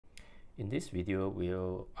In this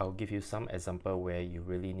video, I'll give you some example where you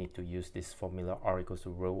really need to use this formula R equals to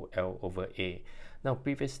rho L over A. Now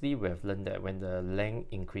previously we have learned that when the length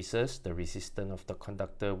increases, the resistance of the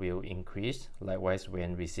conductor will increase. Likewise,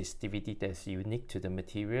 when resistivity that's unique to the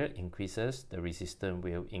material increases, the resistance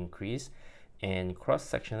will increase. And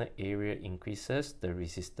cross-sectional area increases, the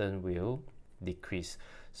resistance will decrease.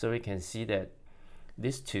 So we can see that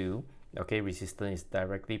these two, okay, resistance is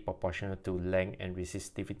directly proportional to length and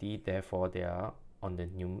resistivity, therefore they are on the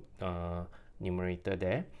numerator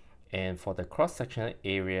there. And for the cross-sectional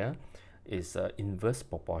area is inverse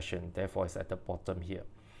proportion, therefore it's at the bottom here.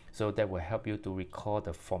 So that will help you to recall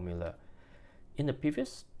the formula. In the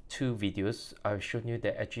previous two videos, I've shown you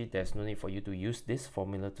that actually there's no need for you to use this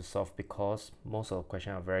formula to solve, because most of the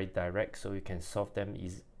questions are very direct, so you can solve them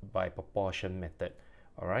by proportion method.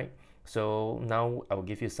 All right, so now I will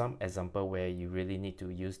give you some example where you really need to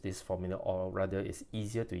use this formula, or rather it's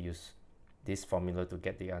easier to use this formula to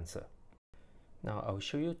get the answer. Now I'll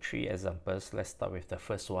show you three examples. Let's start with the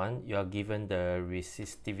first one. You are given the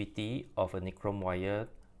resistivity of a nichrome wire,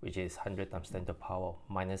 which is 100 times 10 to the power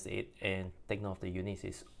minus 8, and take note of the units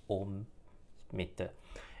is ohm meter.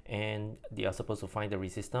 And they are supposed to find the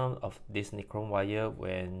resistance of this nichrome wire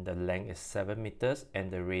when the length is 7 meters and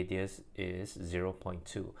the radius is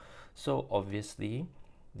 0.2. So obviously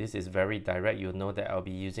this is very direct. You know that I'll be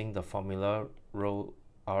using the formula rho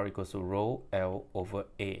R equals to rho L over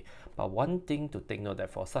A. But one thing to take note, that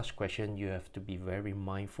for such question you have to be very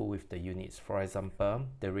mindful with the units. For example,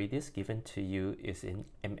 the radius given to you is in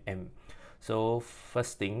mm. So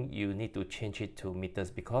first thing, you need to change it to meters,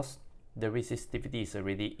 because the resistivity is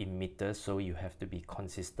already in meters, so you have to be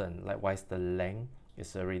consistent. Likewise, the length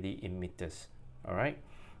is already in meters. All right,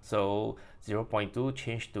 so 0.2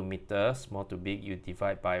 change to meters, small to big, you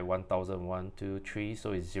divide by 1000, 1, 2, 3,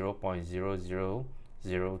 so it's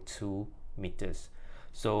 0.0002 meters.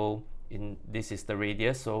 So this is the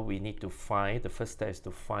radius, so we need to find, the first step is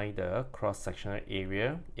to find the cross-sectional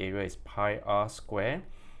area. Area is pi r square,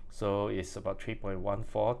 so it's about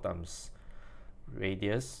 3.14 times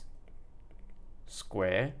radius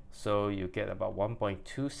square, so you get about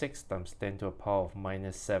 1.26 times 10 to the power of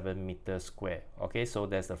minus 7 meters square. Okay, so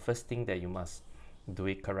that's the first thing that you must do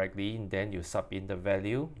it correctly. And then you sub in the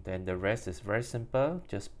value, then the rest is very simple,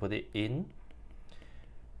 just put it in,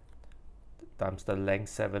 times the length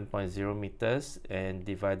 7.0 meters and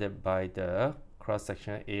divided by the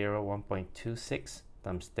cross-sectional area 1.26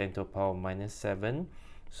 times 10 to the power of minus 7.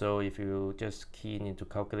 So if you just key in into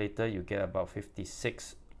calculator, you get about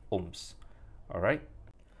 56 ohms. All right,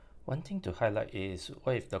 one thing to highlight is,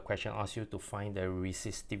 what if the question asks you to find the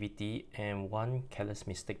resistivity, and one careless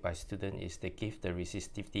mistake by student is they give the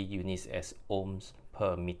resistivity units as ohms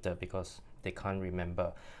per meter because they can't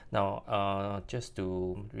remember. Now just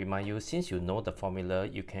to remind you, since you know the formula,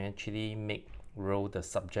 you can actually make rho the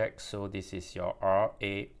subject, so this is your RA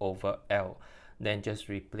over L. Then just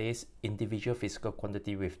replace individual physical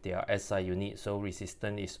quantity with their SI unit, so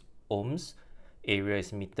resistance is ohms, area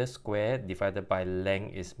is meter square, divided by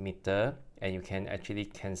length is meter, and you can actually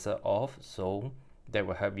cancel off, so that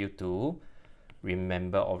will help you to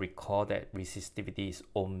remember or recall that resistivity is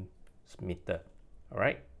ohms meter. All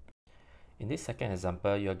right, in this second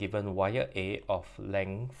example, you are given wire A of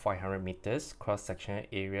length 500 meters, cross-sectional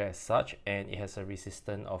area as such, and it has a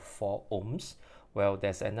resistance of 4 ohms. Well,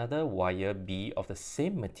 there's another wire B of the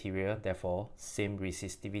same material, therefore same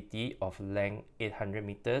resistivity, of length 800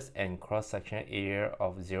 meters and cross-sectional area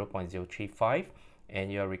of 0.035,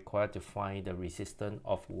 and you are required to find the resistance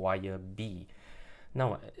of wire B.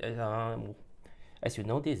 Now, as you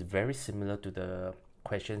know, this is very similar to the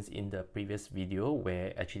questions in the previous video,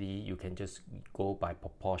 where actually you can just go by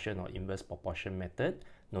proportion or inverse proportion method.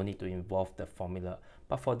 No need to involve the formula.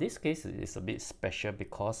 But for this case, it is a bit special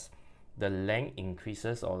because the length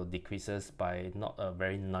increases or decreases by not a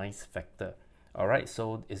very nice factor. All right,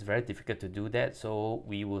 so it's very difficult to do that, so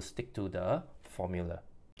we will stick to the formula.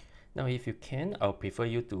 Now if you can, I'll prefer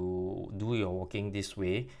you to do your working this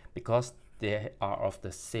way, because they are of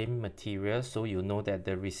the same material, so you know that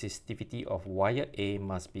the resistivity of wire A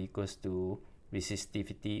must be equals to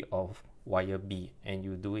resistivity of wire B, and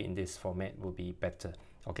you do it in this format will be better.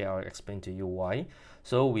 Okay, I'll explain to you why.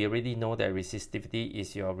 So we already know that resistivity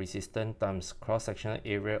is your resistance times cross-sectional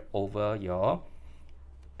area over your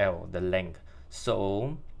L, the length.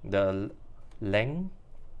 So the length,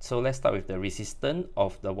 so let's start with the resistance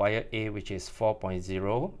of the wire A, which is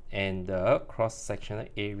 4.0, and the cross-sectional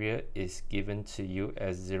area is given to you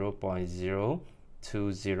as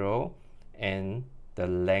 0.020, and the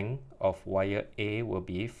length of wire A will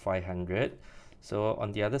be 500. So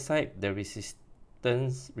on the other side, the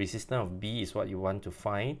resistance of B is what you want to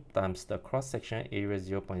find, times the cross-section area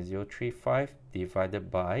 0.035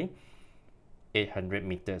 divided by 800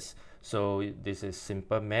 meters. So this is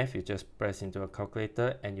simple math. You just press into a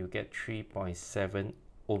calculator and you get 3.7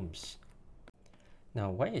 ohms. Now,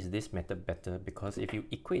 why is this method better? Because if you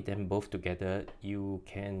equate them both together, you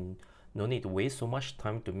can no need to waste so much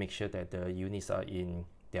time to make sure that the units are in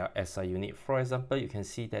their SI unit. For example, you can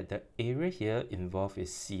see that the area here involved is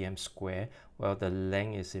cm square, while the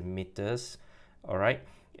length is in meters. All right,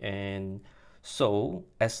 and so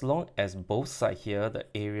as long as both sides here, the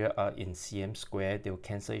area are in cm square, they will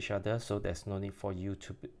cancel each other. So there's no need for you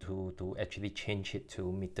to actually change it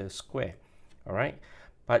to meter square. All right.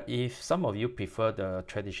 But if some of you prefer the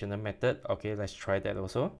traditional method, okay, let's try that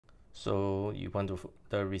also. So you want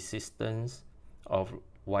the resistance of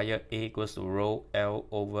wire A equals to rho L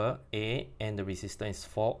over A, and the resistance is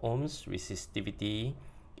 4 ohms. Resistivity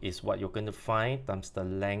is what you're going to find times the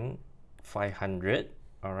length 500.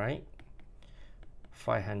 All right,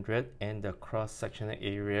 500, and the cross-sectional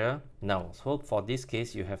area. Now, so for this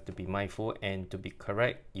case, you have to be mindful, and to be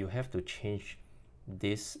correct, you have to change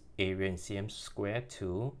this area in cm square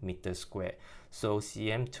to meter square. So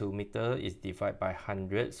cm to meter is divided by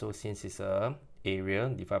 100. So since it's a area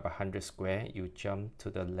divided by 100 square, you jump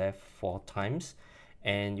to the left 4 times,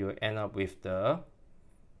 and you end up with the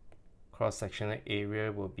cross-sectional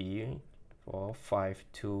area will be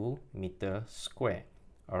 452 meter square.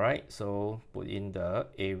 All right, so put in the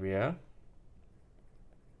area,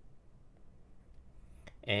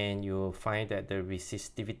 and you'll find that the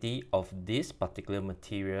resistivity of this particular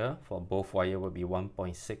material for both wire will be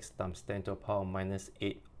 1.6 times 10 to the power minus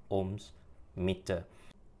 8 ohms meter.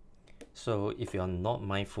 So if you're not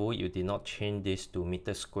mindful, you did not change this to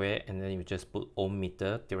meter square, and then you just put ohm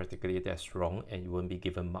meter, theoretically that's wrong, and you won't be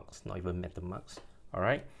given marks, not even meter marks. All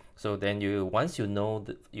right, so then once you know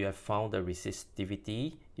that you have found the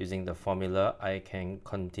resistivity using the formula, I can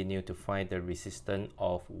continue to find the resistance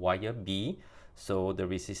of wire B. So the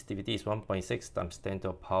resistivity is 1.6 times 10 to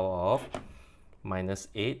the power of minus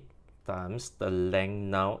 8 times the length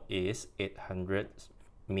now is 800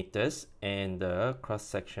 meters, and the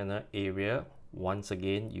cross-sectional area, once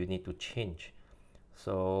again, you need to change.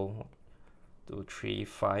 So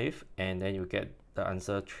 235, and then you get the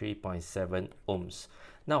answer 3.7 ohms.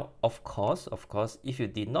 Now, of course, if you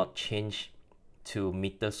did not change to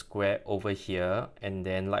meter square over here, and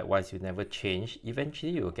then likewise you never change,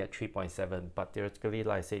 eventually you will get 3.7, but theoretically,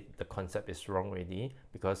 like I said, the concept is wrong already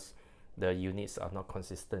because the units are not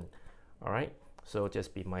consistent. All right, so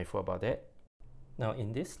just be mindful about that. Now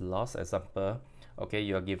in this last example, okay,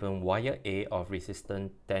 you are given wire A of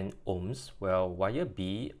resistance 10 ohms, while wire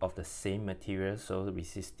B of the same material, so the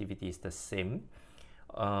resistivity is the same.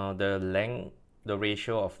 The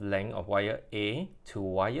ratio of length of wire A to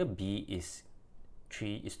wire B is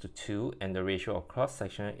 3:2, and the ratio of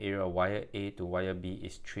cross-sectional area of wire A to wire B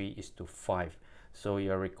is 3:5. So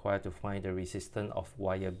you are required to find the resistance of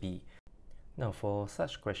wire B. Now for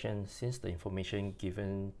such questions, since the information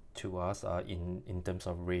given to us are in terms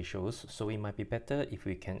of ratios, so it might be better if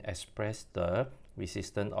we can express the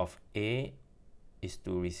resistance of A is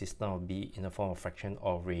to resistance of B in the form of fraction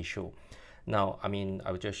or ratio. Now, I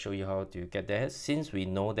will just show you how to get that. Since we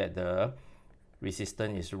know that the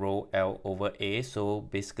resistance is rho L over A, so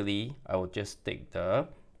basically I will just take the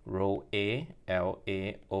rho A,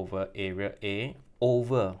 LA over area A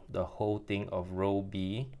over the whole thing of rho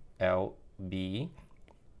B, LB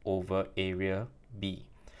over area B.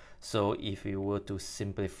 So if you were to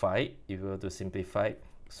simplify,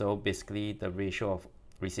 so basically the ratio of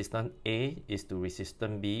resistance A is to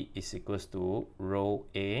resistance B is equals to rho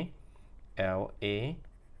A, LA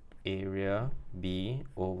area B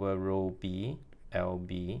over rho B,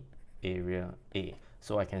 LB area A.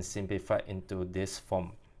 So I can simplify into this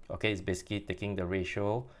form. Okay, it's basically taking the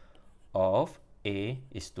ratio of A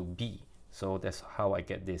is to B. So that's how I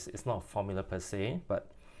get this. It's not a formula per se,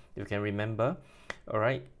 but you can remember. All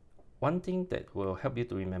right, one thing that will help you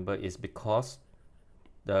to remember is because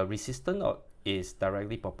the resistance is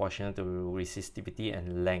directly proportional to resistivity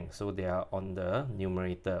and length, so they are on the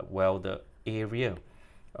numerator, while the area,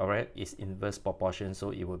 all right, is inverse proportion,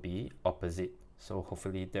 so it will be opposite. So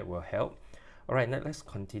hopefully that will help. All right, now let's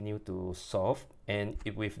continue to solve, and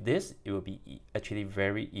with this it will be actually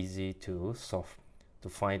very easy to solve to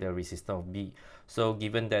find the resistance of B. So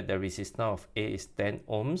given that the resistance of A is 10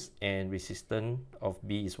 ohms and resistance of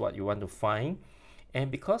B is what you want to find, and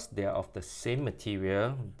because they are of the same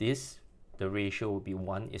material, the ratio will be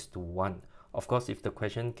 1:1. Of course, if the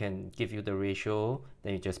question can give you the ratio,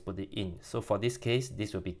 then you just put it in. So for this case,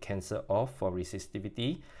 this will be cancelled off for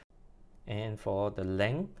resistivity, And for the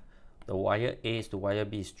length, the wire A is to wire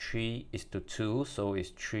B is 3:2, so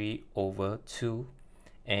it's 3/2.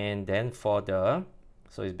 And then for the,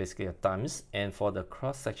 so it's basically a times, and for the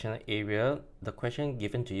cross-sectional area, the question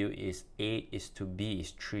given to you is A is to B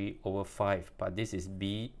is 3/5, but this is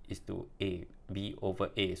B is to A, B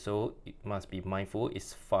over A, so it must be mindful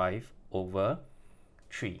it's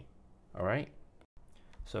 5/3. All right,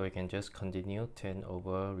 so we can just continue. 10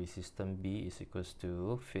 over resistance B is equals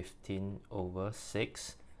to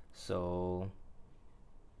 15/6, so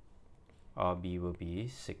RB will be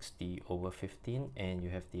 60/15, and you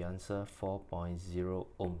have the answer 4.0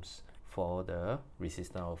 ohms for the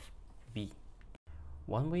resistance of B.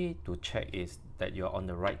 One way to check is that you're on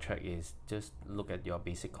the right track is just look at your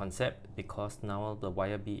basic concept. Because now the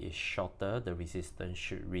wire B is shorter, the resistance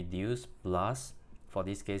should reduce, plus for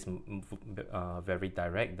this case very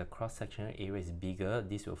direct, the cross-sectional area is bigger,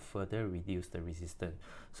 this will further reduce the resistance.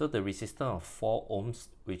 So the resistance of 4 ohms,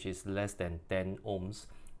 which is less than 10 ohms,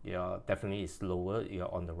 definitely is lower, you're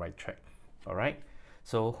on the right track. All right,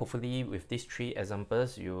 so hopefully with these 3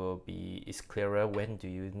 examples, it's clearer when do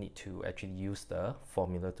you need to actually use the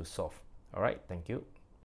formula to solve. All right, thank you.